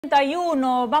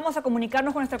31. Vamos a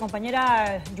comunicarnos con nuestra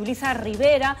compañera Yulisa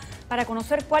Rivera para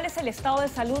conocer cuál es el estado de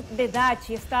salud de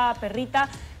Dachi, esta perrita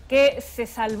que se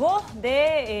salvó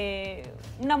de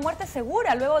una muerte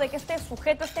segura luego de que este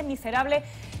sujeto, este miserable,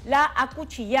 la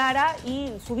acuchillara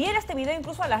y subiera este video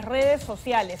incluso a las redes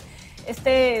sociales.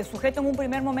 Este sujeto en un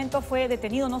primer momento fue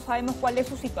detenido, no sabemos cuál es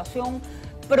su situación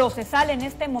procesal en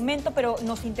este momento, pero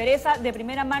nos interesa de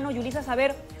primera mano, Yulisa,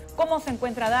 saber cómo se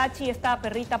encuentra Dachi, esta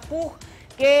perrita Pug,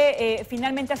 que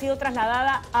finalmente ha sido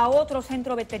trasladada a otro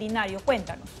centro veterinario.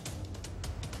 Cuéntanos.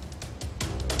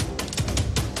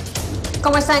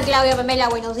 ¿Cómo están, Claudia, Pamela?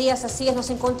 Buenos días. Así es,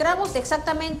 nos encontramos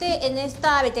exactamente en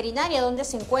esta veterinaria donde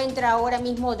se encuentra ahora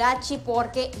mismo Dachi,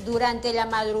 porque durante la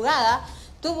madrugada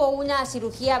tuvo una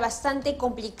cirugía bastante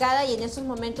complicada y en estos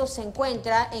momentos se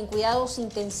encuentra en cuidados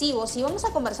intensivos. Y vamos a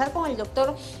conversar con el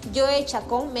doctor Joel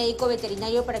Chacón, médico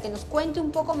veterinario, para que nos cuente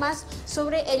un poco más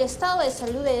sobre el estado de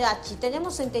salud de Dachi.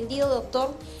 Tenemos entendido,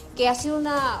 doctor, que ha sido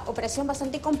una operación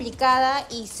bastante complicada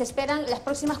y se esperan las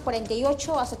próximas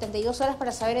 48 a 72 horas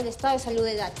para saber el estado de salud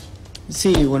de Dachi.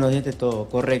 Sí, buenos días de todo,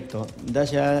 correcto.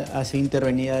 Dachi ha sido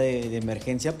intervenida de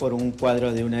emergencia por un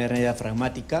cuadro de una hernia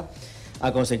diafragmática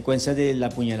a consecuencia del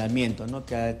apuñalamiento, ¿no?,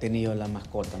 que ha tenido la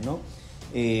mascota, ¿no?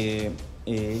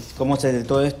 ¿Cómo se de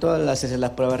todo esto? Al hacerse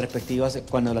las pruebas respectivas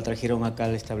cuando la trajeron acá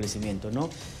al establecimiento, ¿no?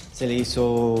 Se le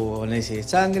hizo análisis de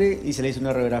sangre y se le hizo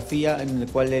una radiografía en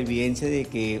la cual le evidencia de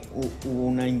que hubo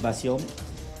una invasión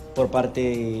por parte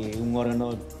de un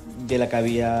órgano de la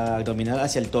cavidad abdominal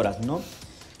hacia el tórax, ¿no?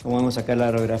 Como vamos a sacar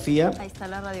la radiografía. Ahí está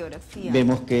la radiografía.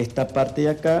 Vemos que esta parte de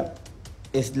acá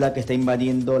es la que está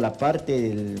invadiendo la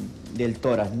parte del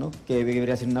tórax, ¿no?, que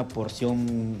debería ser una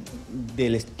porción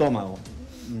del estómago,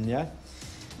 ¿ya?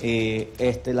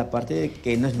 Esta es la parte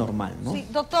que no es normal, ¿no? Sí,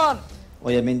 doctor.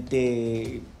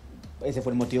 Obviamente, ese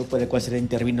fue el motivo por el cual se le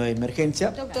intervino de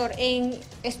emergencia. Doctor, en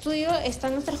estudio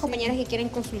están nuestras compañeras que quieren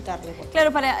consultarle.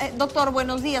 Claro, doctor,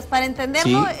 buenos días. Para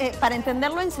entenderlo, Sí. para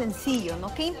entenderlo en sencillo,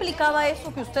 ¿no? ¿Qué implicaba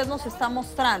eso que usted nos está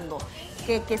mostrando?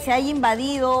 Que se haya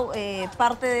invadido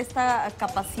parte de esta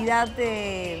capacidad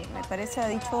de, me parece ha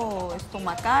dicho,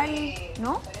 estomacal,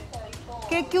 ¿no?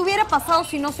 ¿Qué hubiera pasado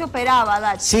si no se operaba,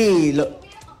 Dachi? Sí,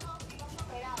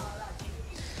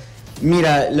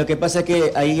 mira, lo que pasa es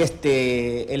que ahí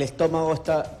el estómago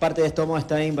parte del estómago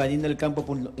está invadiendo el campo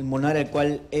pulmonar, el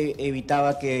cual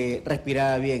evitaba que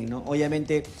respirara bien, ¿no?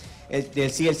 Obviamente,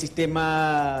 el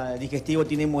sistema digestivo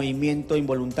tiene movimiento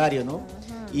involuntario, ¿no?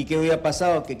 ¿Y qué hubiera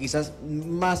pasado? Que quizás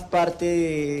más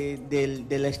parte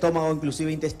del estómago,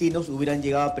 inclusive intestinos, hubieran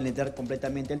llegado a penetrar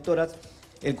completamente el tórax,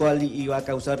 el cual iba a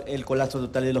causar el colapso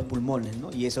total de los pulmones,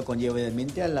 ¿no? Y eso conlleva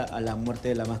obviamente a la muerte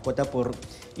de la mascota por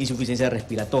insuficiencia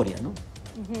respiratoria, ¿no?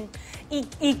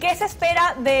 ¿Y qué se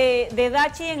espera de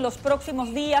Dachi en los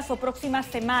próximos días o próximas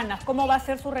semanas? ¿Cómo va a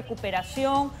ser su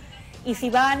recuperación? Y si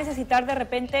va a necesitar de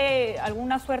repente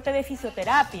alguna suerte de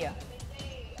fisioterapia.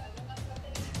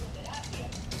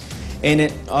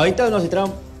 Ahorita nos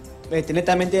centramos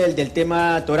netamente del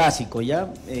tema torácico,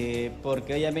 ¿ya?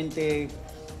 Porque obviamente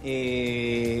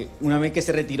una vez que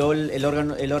se retiró el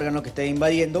órgano que está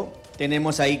invadiendo,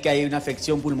 tenemos ahí que hay una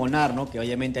afección pulmonar, ¿no? Que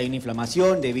obviamente hay una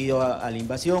inflamación debido a la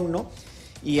invasión, ¿no?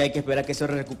 Y hay que esperar que eso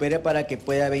se recupere para que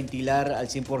pueda ventilar al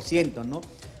 100%, ¿no?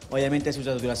 Obviamente su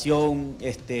saturación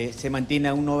se mantiene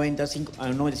a un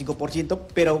 95%,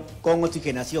 pero con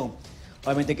oxigenación.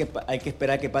 Obviamente hay que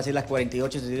esperar que pasen las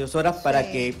 48 o 72 horas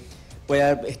para que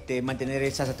pueda mantener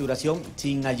esa saturación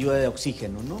sin ayuda de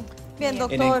oxígeno, ¿no? Bien,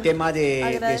 doctor. En el tema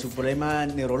de su problema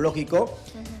neurológico,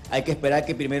 hay que esperar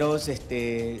que primero se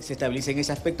estabilice en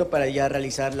ese aspecto para ya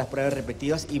realizar las pruebas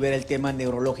repetitivas y ver el tema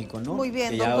neurológico, ¿no? Muy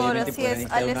bien, que ya doctor, obviamente así podrá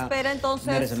es. A necesitar la espera, entonces,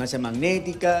 una resonancia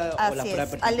magnética o la así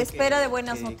prueba es. A la espera de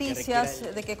buenas que noticias,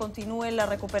 requiera de que continúe la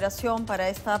recuperación para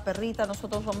esta perrita.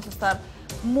 Nosotros vamos a estar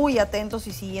muy atentos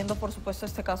y siguiendo, por supuesto,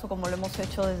 este caso como lo hemos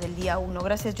hecho desde el día 1.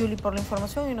 Gracias, Julie, por la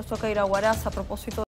información, y nos toca ir a Huaraz a propósito